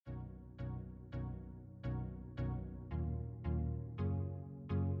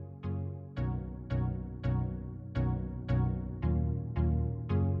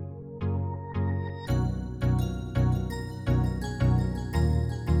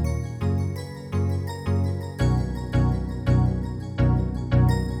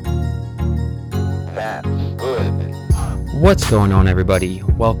What's going on, everybody?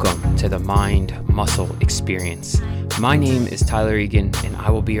 Welcome to the Mind Muscle Experience. My name is Tyler Egan, and I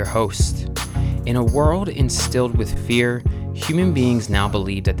will be your host. In a world instilled with fear, human beings now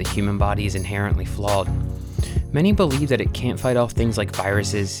believe that the human body is inherently flawed. Many believe that it can't fight off things like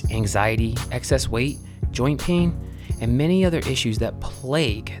viruses, anxiety, excess weight, joint pain, and many other issues that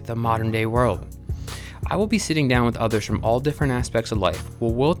plague the modern day world. I will be sitting down with others from all different aspects of life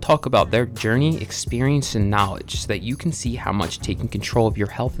where we'll talk about their journey, experience, and knowledge so that you can see how much taking control of your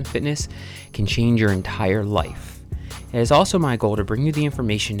health and fitness can change your entire life. It is also my goal to bring you the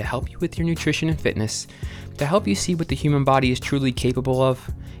information to help you with your nutrition and fitness, to help you see what the human body is truly capable of,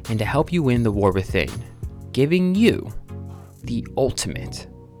 and to help you win the war within, giving you the ultimate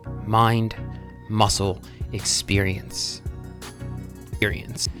mind muscle experience.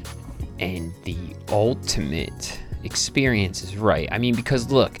 And the ultimate experience is right. I mean, because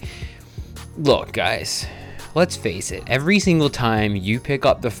look, guys, let's face it. Every single time you pick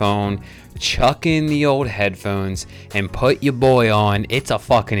up the phone, chuck in the old headphones, and put your boy on, it's a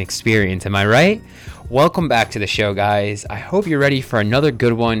fucking experience. Am I right? Welcome back to the show, guys. I hope you're ready for another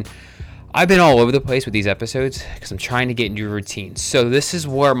good one. I've been all over the place with these episodes because I'm trying to get into a routine. So this is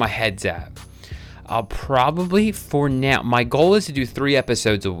where my head's at. I'll probably, for now, my goal is to do 3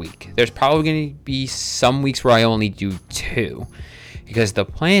 episodes a week. There's probably going to be some weeks where I only do 2. Because the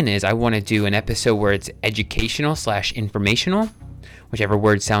plan is I want to do an episode where it's educational/informational, whichever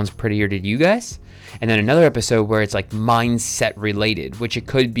word sounds prettier to you guys. And then another episode where it's like mindset related, which it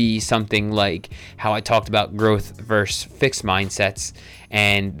could be something like how I talked about growth versus fixed mindsets.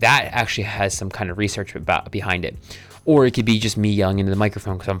 And that actually has some kind of research behind it. Or it could be just me yelling into the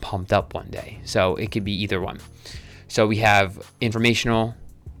microphone because I'm pumped up one day. So it could be either one. So we have informational,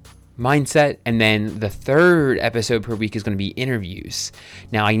 mindset, and then the third episode per week is going to be interviews.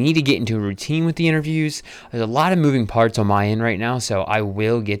 Now, I need to get into a routine with the interviews. There's a lot of moving parts on my end right now, so I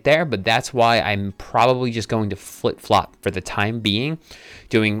will get there. But that's why I'm probably just going to flip-flop for the time being,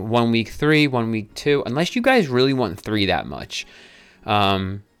 doing 1 week 3, 1 week 2, unless you guys really want 3 that much.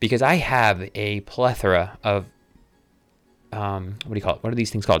 Because I have a plethora of what are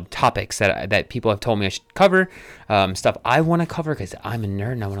these things called? Topics that people have told me I should cover, stuff I want to cover because I'm a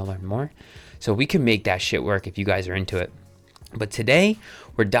nerd and I want to learn more. So we can make that shit work if you guys are into it. But today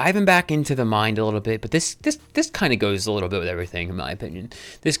we're diving back into the mind a little bit, but this kind of goes a little bit with everything, in my opinion.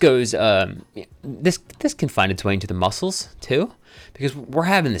 This goes, this can find its way into the muscles too, because we're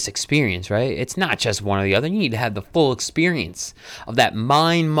having this experience, right? It's not just one or the other. You need to have the full experience of that the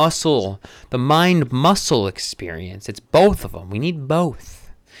mind muscle experience. It's both of them. We need both.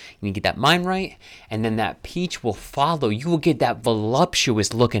 You need to get that mind right, and then that peach will follow. You will get that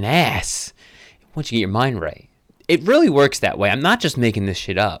voluptuous looking ass once you get your mind right. It really works that way. I'm not just making this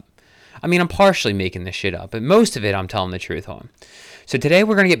shit up. I mean, I'm partially making this shit up, but most of it I'm telling the truth on. So today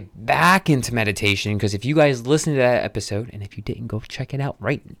we're going to get back into meditation, because if you guys listen to that episode, and if you didn't, go check it out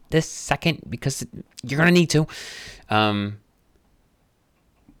right this second, because you're going to need to.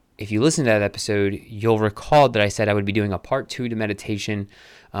 If you listen to that episode, you'll recall that I said I would be doing a part 2 to meditation,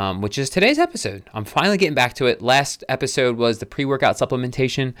 which is today's episode. I'm finally getting back to it. Last episode was the pre-workout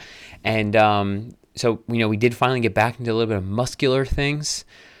supplementation, and so, we did finally get back into a little bit of muscular things.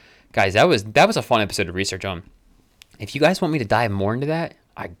 Guys, that was a fun episode to research on. If you guys want me to dive more into that,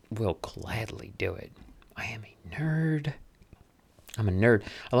 I will gladly do it. I am a nerd. I'm a nerd.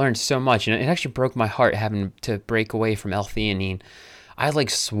 I learned so much, and it actually broke my heart having to break away from L-theanine. I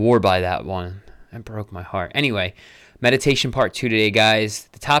swore by that one. It broke my heart. Anyway, meditation part 2 today, guys.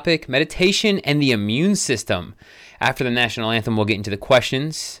 The topic, meditation and the immune system. After the national anthem, we'll get into the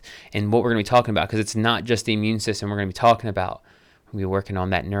questions and what we're going to be talking about, because it's not just the immune system we're going to be talking about. We're going to be working on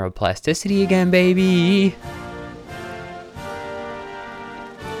that neuroplasticity again, baby.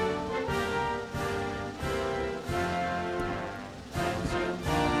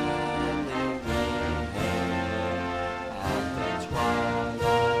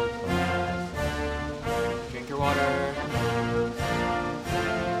 Drink your water.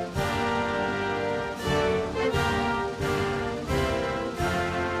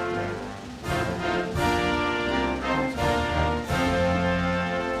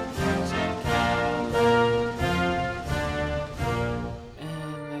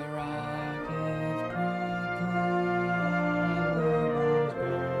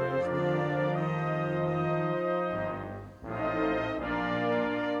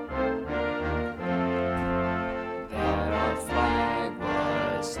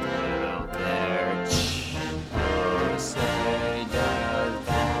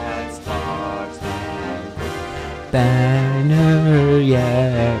 banner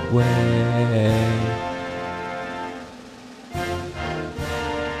yet wave.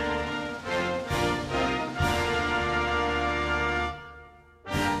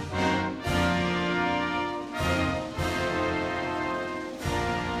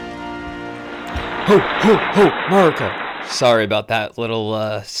 Ho, ho, ho, America. Sorry about that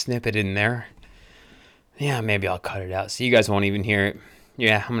little snippet in there. Yeah, maybe I'll cut it out so you guys won't even hear it.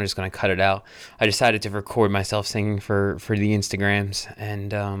 Yeah, I'm just gonna cut it out. I decided to record myself singing for the Instagrams,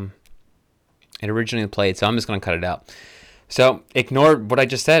 and it originally played, so I'm just gonna cut it out. So ignore what I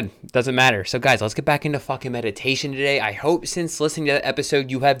just said. Doesn't matter. So guys, let's get back into fucking meditation today. I hope since listening to that episode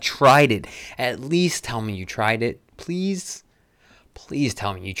you have tried it. At least tell me you tried it. Please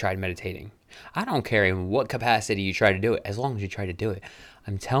tell me you tried meditating. I don't care in what capacity you try to do it, as long as you try to do it.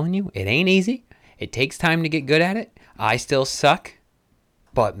 I'm telling you, it ain't easy. It takes time to get good at it. I still suck.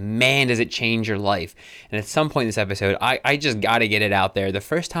 But man, does it change your life. And at some point in this episode, I just got to get it out there. The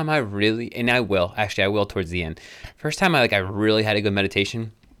first time I really, and I will towards the end. First time I really had a good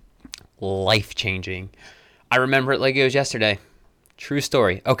meditation, life-changing. I remember it like it was yesterday. True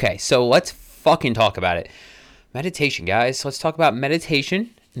story. Okay, so let's fucking talk about it. Meditation, guys. Let's talk about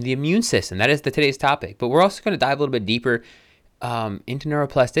meditation and the immune system. That is today's topic. But we're also going to dive a little bit deeper into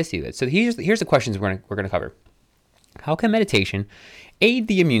neuroplasticity. So here's the questions we're going to cover. How can meditation aid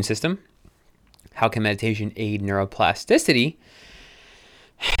the immune system? How can meditation aid neuroplasticity?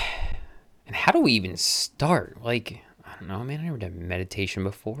 And how do we even start? I don't know, man. I never done meditation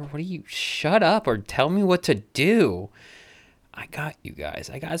before. What do you? Shut up or tell me what to do. I got you guys.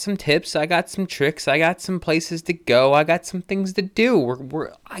 I got some tips. I got some tricks. I got some places to go. I got some things to do.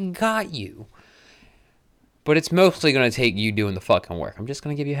 I got you. But it's mostly going to take you doing the fucking work. I'm just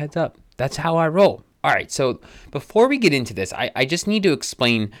going to give you a heads up. That's how I roll. All right, so before we get into this, I just need to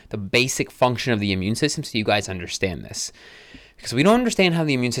explain the basic function of the immune system so you guys understand this. Because we don't understand how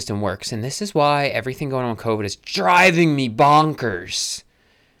the immune system works, and this is why everything going on with COVID is driving me bonkers.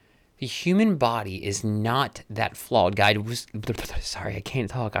 The human body is not that flawed. Sorry, I can't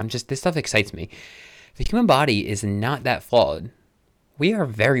talk. This stuff excites me. The human body is not that flawed. We are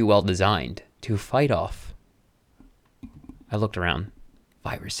very well designed to fight off. I looked around.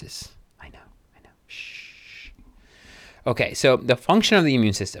 Viruses. Okay, so the function of the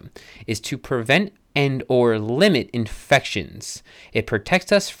immune system is to prevent and or limit infections. It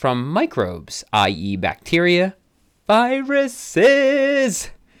protects us from microbes, i.e. bacteria,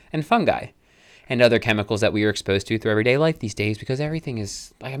 viruses, and fungi, and other chemicals that we are exposed to through everyday life these days because everything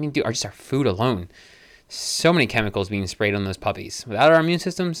is, just our food alone. So many chemicals being sprayed on those puppies. Without our immune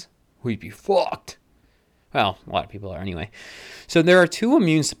systems, we'd be fucked. Well, a lot of people are anyway. So there are two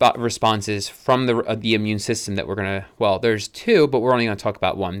immune responses from the immune system that we're going to, there's two, but we're only going to talk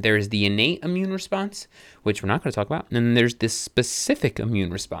about one. There's the innate immune response, which we're not going to talk about. And then there's this specific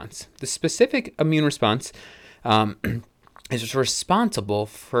immune response. The specific immune response is responsible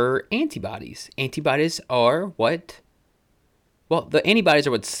for antibodies. Antibodies are what? Well, the antibodies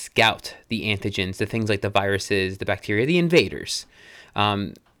are what scout the antigens, the things like the viruses, the bacteria, the invaders.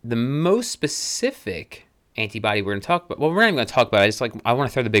 The most specific antibody we're going to talk about, we're not even going to talk about it. I want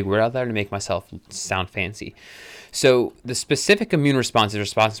to throw the big word out there to make myself sound fancy. So the specific immune response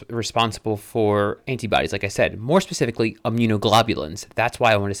is responsible for antibodies, like I said, more specifically immunoglobulins. That's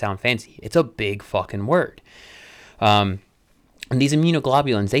why I want to sound fancy. It's a big fucking word. And these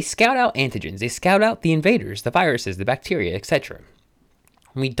immunoglobulins, they scout out antigens. They scout out the invaders, the viruses, the bacteria, etc.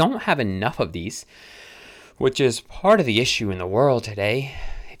 We don't have enough of these, which is part of the issue in the world today.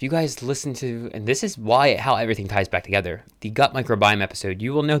 If you guys listen to, and this is how everything ties back together, the gut microbiome episode,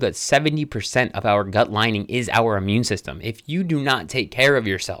 you will know that 70% of our gut lining is our immune system. If you do not take care of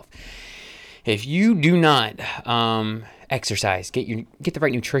yourself, if you do not exercise, get the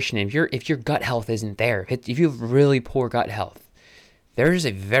right nutrition, if your gut health isn't there, if you have really poor gut health, there's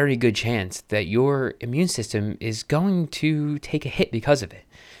a very good chance that your immune system is going to take a hit because of it.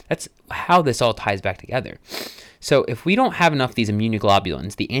 That's how this all ties back together. So if we don't have enough of these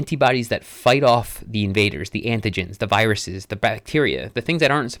immunoglobulins, the antibodies that fight off the invaders, the antigens, the viruses, the bacteria, the things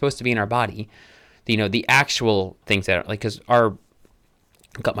that aren't supposed to be in our body, the actual things that are, because our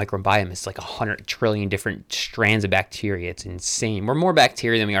gut microbiome is 100 trillion different strands of bacteria. It's insane. We're more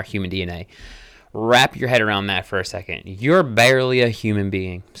bacteria than we are human DNA. Wrap your head around that for a second. You're barely a human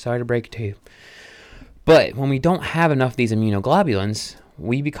being. Sorry to break it to you. But when we don't have enough of these immunoglobulins,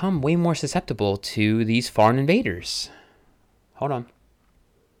 we become way more susceptible to these foreign invaders. Hold on.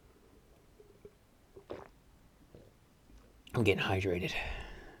 I'm getting hydrated.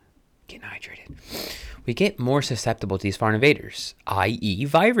 We get more susceptible to these foreign invaders, i.e.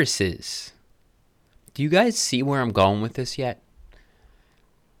 viruses. Do you guys see where I'm going with this yet?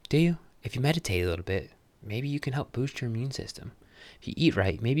 Do you? If you meditate a little bit, maybe you can help boost your immune system. If you eat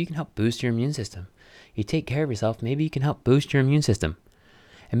right, maybe you can help boost your immune system. You take care of yourself, maybe you can help boost your immune system.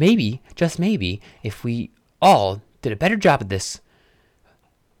 And maybe, just maybe, if we all did a better job of this,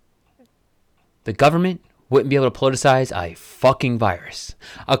 the government wouldn't be able to politicize a fucking virus.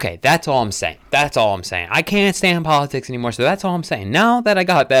 Okay, that's all I'm saying. That's all I'm saying. I can't stand politics anymore, so that's all I'm saying. Now that I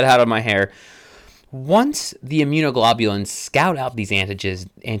got that out of my hair, once the immunoglobulins scout out these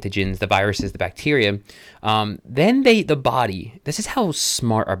antigens, the viruses, the bacteria, then the body, this is how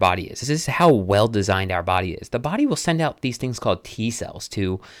smart our body is. This is how well designed our body is. The body will send out these things called T cells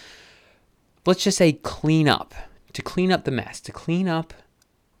to, let's just say, clean up the mess, to clean up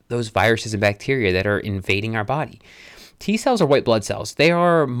those viruses and bacteria that are invading our body. T cells are white blood cells. They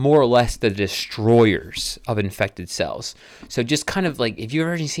are more or less the destroyers of infected cells. So just kind of like, if you've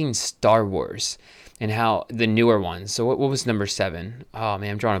ever seen Star Wars and how the newer ones, so what was number 7? Oh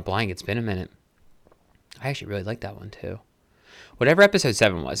man, I'm drawing a blank. It's been a minute. I actually really like that one too. Whatever episode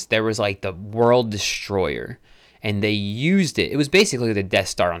 7 was, there was like the world destroyer, and they used it. It was basically the Death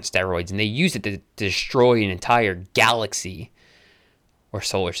Star on steroids, and they used it to destroy an entire galaxy or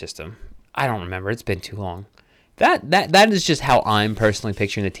solar system. I don't remember. It's been too long. That is just how I'm personally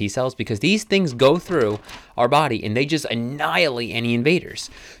picturing the T cells, because these things go through our body and they just annihilate any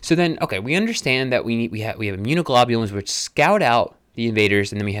invaders. So then, okay, we understand that we have immunoglobulins which scout out the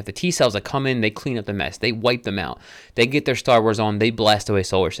invaders, and then we have the T cells that come in, they clean up the mess, they wipe them out, they get their Star Wars on, they blast away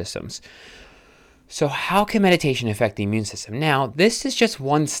solar systems. So how can meditation affect the immune system? Now, this is just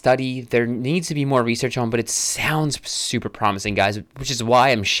one study. There needs to be more research on, but it sounds super promising, guys, which is why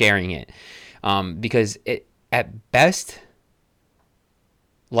I'm sharing it, because it. At best,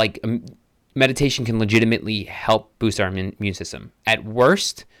 meditation can legitimately help boost our immune system. At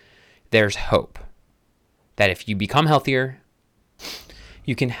worst, there's hope that if you become healthier,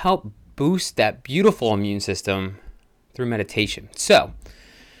 you can help boost that beautiful immune system through meditation. So,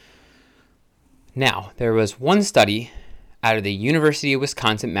 now, there was one study out of the University of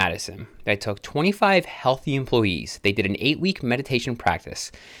Wisconsin-Madison that took 25 healthy employees. They did an 8-week meditation practice,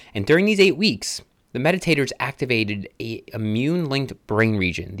 and during these 8 weeks, the meditators activated a immune-linked brain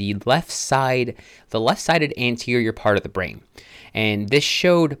region, the left-sided anterior part of the brain. And this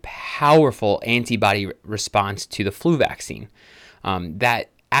showed powerful antibody response to the flu vaccine. That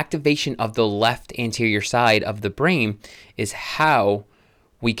activation of the left anterior side of the brain is how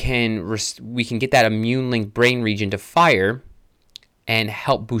we can get that immune-linked brain region to fire and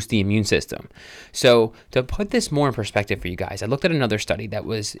help boost the immune system. So to put this more in perspective for you guys, I looked at another study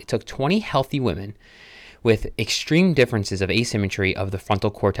it took 20 healthy women with extreme differences of asymmetry of the frontal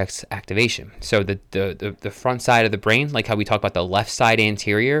cortex activation. So the front side of the brain, like how we talk about the left side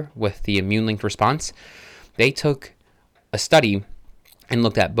anterior with the immune-linked response, they took a study and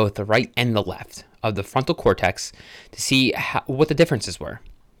looked at both the right and the left of the frontal cortex to see what the differences were.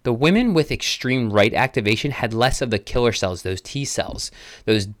 The women with extreme right activation had less of the killer cells, those T cells,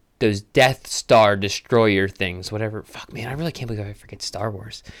 those Death Star destroyer things, whatever. Fuck, man, I really can't believe I forget Star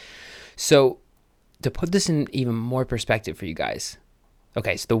Wars. So to put this in even more perspective for you guys,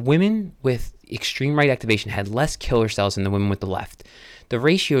 okay, so the women with extreme right activation had less killer cells than the women with the left. The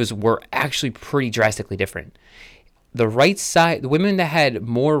ratios were actually pretty drastically different. The right side, the women that had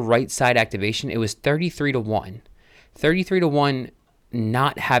more right side activation, it was 33-1. 33-1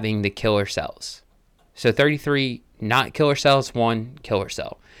 not having the killer cells. So 33 not killer cells, 1 killer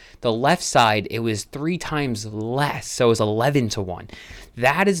cell. The left side, it was 3 times less, so it was 11-1.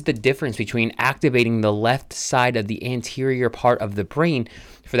 That is the difference between activating the left side of the anterior part of the brain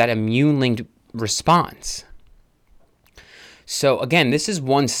for that immune-linked response. So again, this is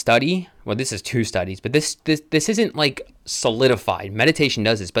one study. Well, this is 2 studies, but this isn't like solidified. Meditation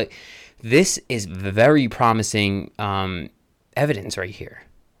does this, but this is very promising evidence right here.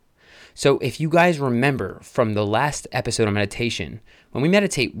 So if you guys remember from the last episode on meditation, when we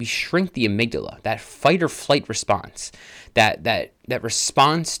meditate, we shrink the amygdala, that fight or flight response, that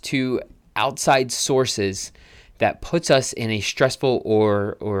response to outside sources that puts us in a stressful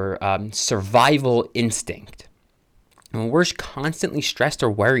or survival instinct. And when we're constantly stressed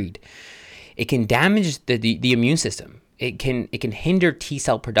or worried, it can damage the immune system. It can hinder T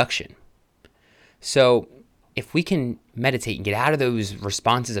cell production. So if we can meditate and get out of those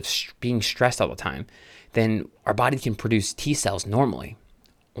responses of being stressed all the time, then our body can produce T cells normally.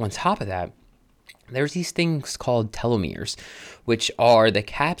 On top of that, there's these things called telomeres, which are the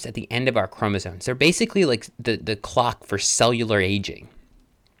caps at the end of our chromosomes. They're basically like the clock for cellular aging.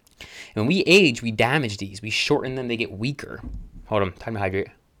 And when we age, we damage these. We shorten them, they get weaker. Hold on, time to hydrate.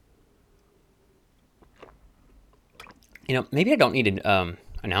 Maybe I don't need to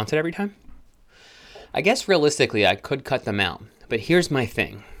announce it every time. I guess realistically, I could cut them out. But here's my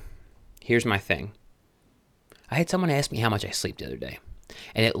thing. I had someone ask me how much I sleep the other day.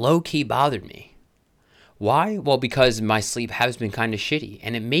 And it low-key bothered me. Why? Well, because my sleep has been kind of shitty,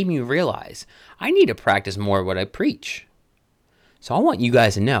 and it made me realize I need to practice more of what I preach. So I want you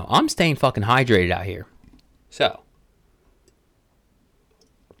guys to know I'm staying fucking hydrated out here. So,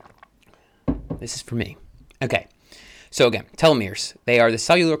 this is for me. Okay. So again, telomeres, they are the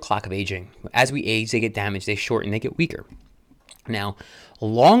cellular clock of aging. As we age, they get damaged, they shorten, they get weaker. Now,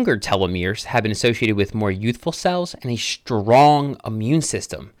 longer telomeres have been associated with more youthful cells and a strong immune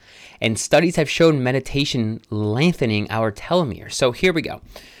system. And studies have shown meditation lengthening our telomeres. So here we go.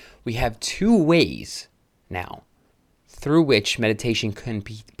 We have two ways now through which meditation can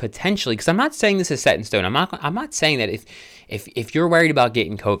be potentially, because I'm not saying this is set in stone. I'm not saying that if you're worried about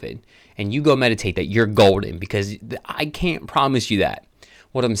getting COVID and you go meditate that you're golden, because I can't promise you that.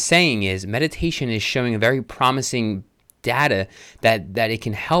 What I'm saying is meditation is showing a very promising data that it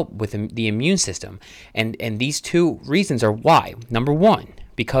can help with the immune system. And these two reasons are why. Number one,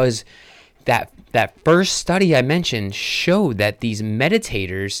 because that first study I mentioned showed that these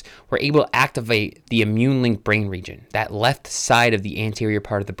meditators were able to activate the immune-linked brain region, that left side of the anterior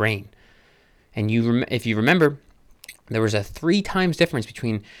part of the brain. And if you remember, there was a 3 times difference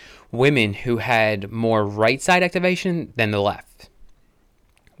between women who had more right side activation than the left,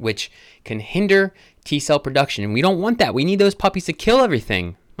 which can hinder T-cell production. And we don't want that. We need those puppies to kill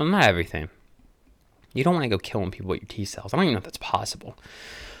everything. Well, not everything. You don't want to go killing people with your T-cells. I don't even know if that's possible.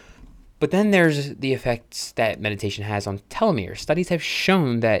 But then there's the effects that meditation has on telomeres. Studies have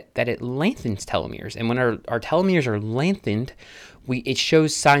shown that it lengthens telomeres. And when our telomeres are lengthened, it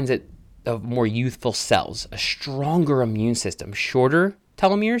shows signs of more youthful cells, a stronger immune system. Shorter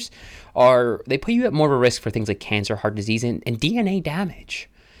telomeres they put you at more of a risk for things like cancer, heart disease, and DNA damage.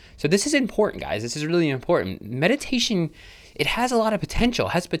 So this is important, guys. This is really important. Meditation, it has a lot of potential.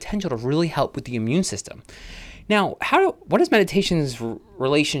 It has potential to really help with the immune system. Now, what is meditation's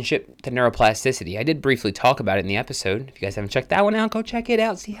relationship to neuroplasticity? I did briefly talk about it in the episode. If you guys haven't checked that one out, go check it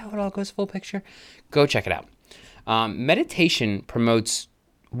out. See how it all goes full picture? Go check it out. Meditation promotes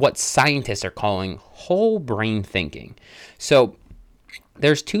what scientists are calling whole brain thinking. So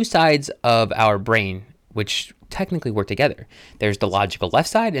there's 2 sides of our brain which technically work together. There's the logical left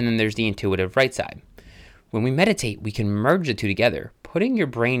side, and then there's the intuitive right side. When we meditate, we can merge the two together, putting your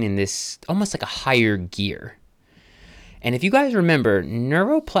brain in this almost like a higher gear. And if you guys remember,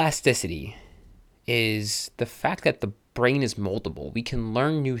 neuroplasticity is the fact that the brain is moldable. We can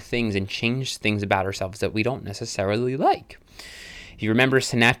learn new things and change things about ourselves that we don't necessarily like. If you remember,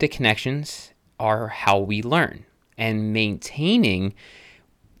 synaptic connections are how we learn, and maintaining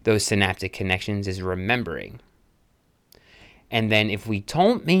those synaptic connections is remembering. And then if we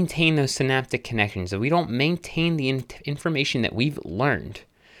don't maintain those synaptic connections, if we don't maintain the information that we've learned,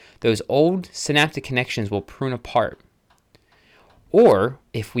 those old synaptic connections will prune apart. Or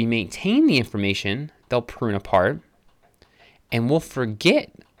if we maintain the information, they'll prune apart and we'll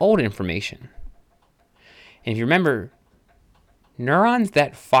forget old information. And if you remember, neurons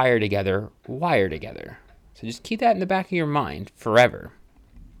that fire together wire together. So just keep that in the back of your mind forever.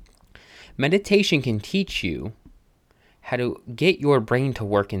 Meditation can teach you how to get your brain to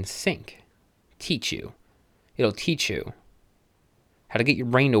work in sync. It'll teach you how to get your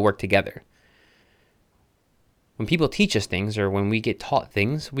brain to work together. When people teach us things, or when we get taught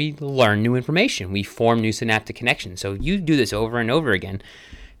things, we learn new information. We form new synaptic connections. So you do this over and over again,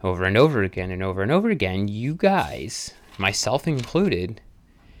 over and over again, and over and over again. You guys, myself included,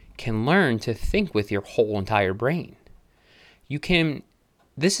 can learn to think with your whole entire brain.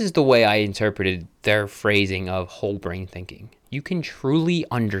 This is the way I interpreted their phrasing of whole brain thinking. You can truly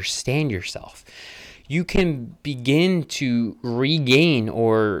understand yourself. You can begin to regain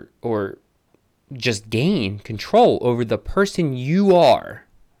or just gain control over the person you are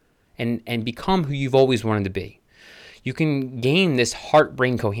and become who you've always wanted to be. You can gain this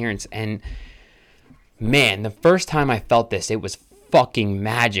heart-brain coherence. And man, the first time I felt this, it was fucking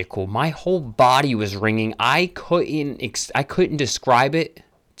magical. My whole body was ringing. I couldn't describe it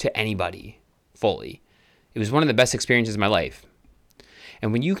to anybody fully. It was one of the best experiences of my life.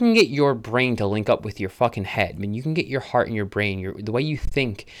 And when you can get your brain to link up with your fucking head, when you can get your heart and your brain, the way you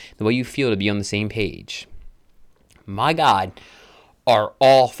think, the way you feel to be on the same page, my God, are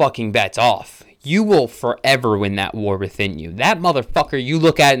all fucking bets off. You will forever win that war within you. That motherfucker you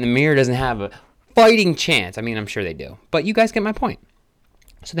look at in the mirror doesn't have a fighting chance. I mean, I'm sure they do. But you guys get my point.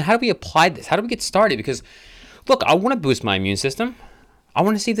 So then how do we apply this? How do we get started? Because, look, I want to boost my immune system. I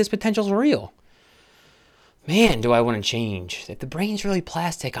want to see if this potential is real. man, do I want to change? If the brain's really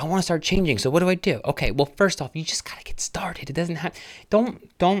plastic, I want to start changing. So what do I do? Okay, well, first off, you just gotta get started. It doesn't have, don't.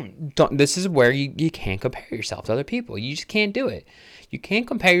 This is where you can't compare yourself to other people. You just can't do it. You can't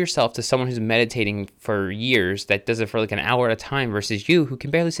compare yourself to someone who's meditating for years that does it for like an hour at a time versus you who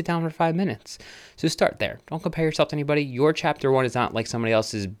can barely sit down for 5 minutes. So start there. Don't compare yourself to anybody. Your chapter 1 is not like somebody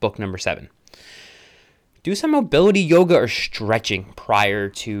else's book number 7. Do some mobility yoga or stretching prior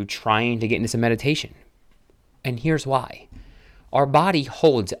to trying to get into some meditation. And here's why. Our body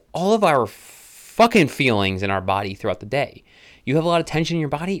holds all of our fucking feelings in our body throughout the day. You have a lot of tension in your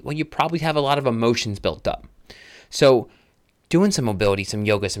body, well, you probably have a lot of emotions built up. So doing some mobility, some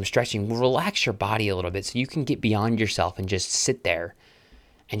yoga, some stretching will relax your body a little bit so you can get beyond yourself and just sit there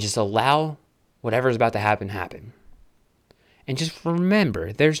and just allow whatever's about to happen. And just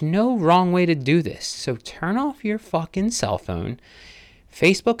remember, there's no wrong way to do this. So turn off your fucking cell phone.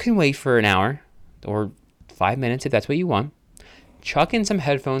 Facebook can wait for an hour or 5 minutes if that's what you want. Chuck in some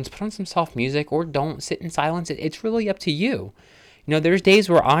headphones, put on some soft music, or don't sit in silence. It's really up to you. You know, there's days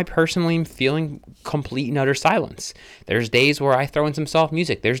where I personally am feeling complete and utter silence. There's days where I throw in some soft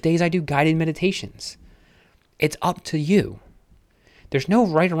music. There's days I do guided meditations. It's up to you. There's no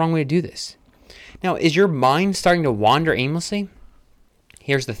right or wrong way to do this. Now, is your mind starting to wander aimlessly?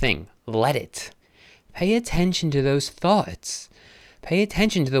 Here's the thing. Let it. Pay attention to those thoughts. Pay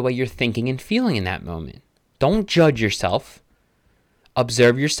attention to the way you're thinking and feeling in that moment. Don't judge yourself.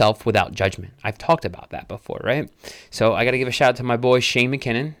 Observe yourself without judgment. I've talked about that before, right? So I got to give a shout out to my boy Shane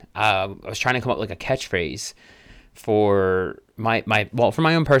McKinnon. I was trying to come up with like a catchphrase for my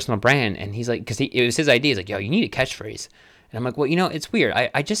own personal brand, and he's like, because it was his idea. He's like, yo, you need a catchphrase. And I'm like, well, you know, it's weird.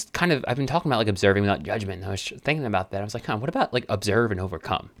 I just kind of, I've been talking about like observing without judgment. And I was thinking about that. I was like, what about like observe and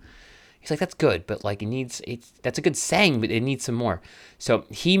overcome? He's like, that's good, but like that's a good saying, but it needs some more. So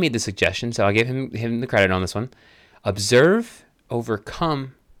he made the suggestion. So I gave him the credit on this one. Observe,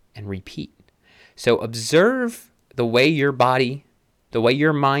 overcome, and repeat. So observe the way your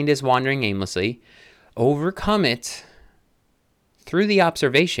mind is wandering aimlessly. Overcome it through the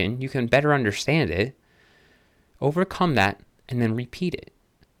observation. You can better understand it. Overcome that, and then repeat it.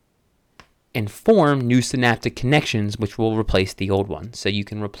 And form new synaptic connections, which will replace the old ones. So you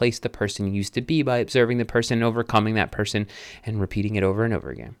can replace the person you used to be by observing the person, overcoming that person, and repeating it over and over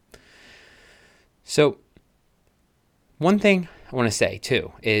again. So one thing I want to say,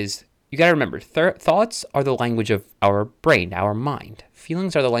 too, is you got to remember, thoughts are the language of our brain, our mind.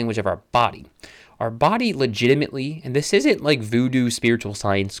 Feelings are the language of our body. Our body legitimately, and this isn't like voodoo spiritual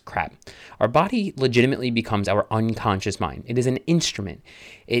science crap, our body legitimately becomes our unconscious mind. It is an instrument.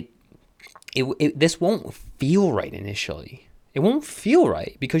 This won't feel right initially. It won't feel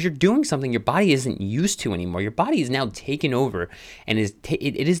right because you're doing something your body isn't used to anymore. Your body is now taken over and it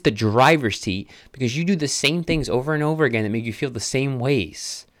is the driver's seat because you do the same things over and over again that make you feel the same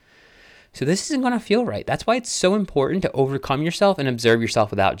ways. So this isn't going to feel right. That's why it's so important to overcome yourself and observe yourself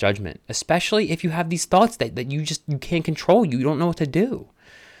without judgment, especially if you have these thoughts that you can't control. You don't know what to do.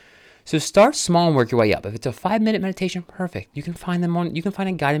 So start small and work your way up. If it's a 5-minute meditation, perfect. You can find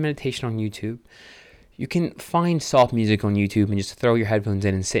a guided meditation on YouTube. You can find soft music on YouTube and just throw your headphones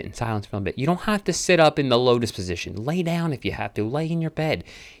in and sit in silence for a bit. You don't have to sit up in the lotus position. Lay down if you have to. Lay in your bed.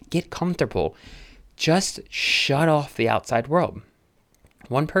 Get comfortable. Just shut off the outside world.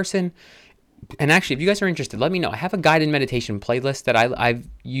 One person, and actually, if you guys are interested, let me know. I have a guided meditation playlist that I've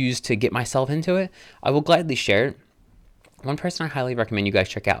used to get myself into it. I will gladly share it. One person I highly recommend you guys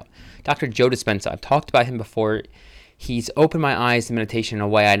check out, Dr. Joe Dispenza. I've talked about him before. He's opened my eyes to meditation in a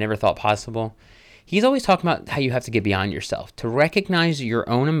way I never thought possible. He's always talking about how you have to get beyond yourself, to recognize your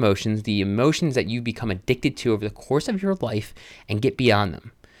own emotions, the emotions that you become addicted to over the course of your life, and get beyond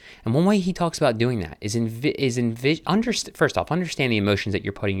them. And one way he talks about doing that is first off, understand the emotions that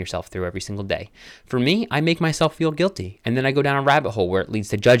you're putting yourself through every single day. For me, I make myself feel guilty, and then I go down a rabbit hole where it leads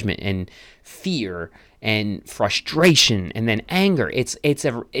to judgment and fear and frustration and then anger.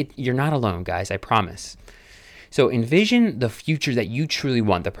 You're not alone, guys, I promise. So envision the future that you truly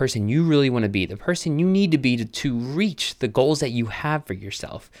want, the person you really want to be, the person you need to be to reach the goals that you have for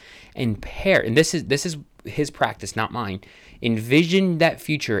yourself. And this is his practice, not mine. Envision that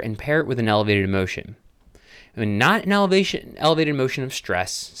future and pair it with an elevated emotion. And not an elevated emotion of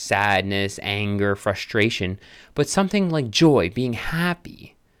stress, sadness, anger, frustration, but something like joy, being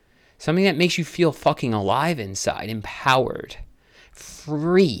happy. Something that makes you feel fucking alive inside, empowered,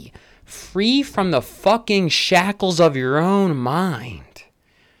 free from the fucking shackles of your own mind.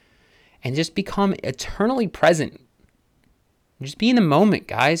 And just become eternally present. Just be in the moment,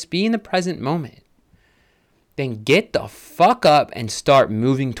 guys. Be in the present moment. then get the fuck up and start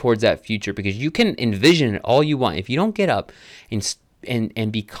moving towards that future, because you can envision it all you want. If you don't get up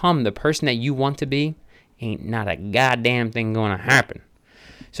and become the person that you want to be, ain't not a goddamn thing going to happen.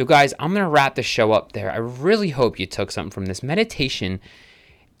 So guys, I'm going to wrap the show up there. I really hope you took something from this. Meditation,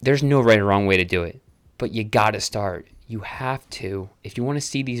 there's no right or wrong way to do it, but you got to start. You have to, if you want to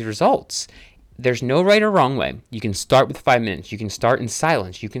see these results. There's no right or wrong way. You can start with 5 minutes. You can start in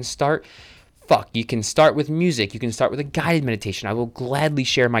silence. You can start with music. You can start with a guided meditation. I will gladly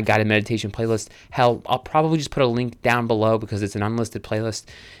share my guided meditation playlist. Hell, I'll probably just put a link down below because it's an unlisted playlist,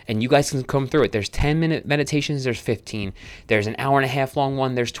 and you guys can come through it. There's 10-minute meditations. There's 15. There's an hour and a half long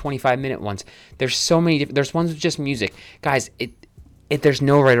one. There's 25-minute ones. There's so many different. There's ones with just music. Guys, there's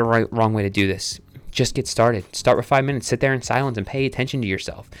no right or wrong way to do this. Just get started. Start with 5 minutes. Sit there in silence and pay attention to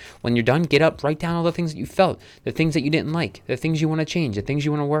yourself. When you're done, get up, write down all the things that you felt, the things that you didn't like, the things you want to change, the things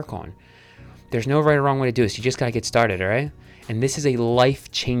you want to work on. There's no right or wrong way to do this. You just got to get started, all right? And this is a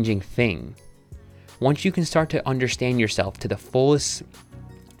life-changing thing. Once you can start to understand yourself to the fullest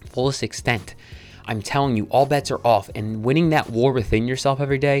extent, I'm telling you, all bets are off. And winning that war within yourself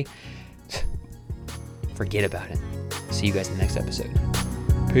every day, forget about it. See you guys in the next episode.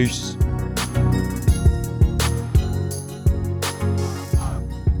 Peace.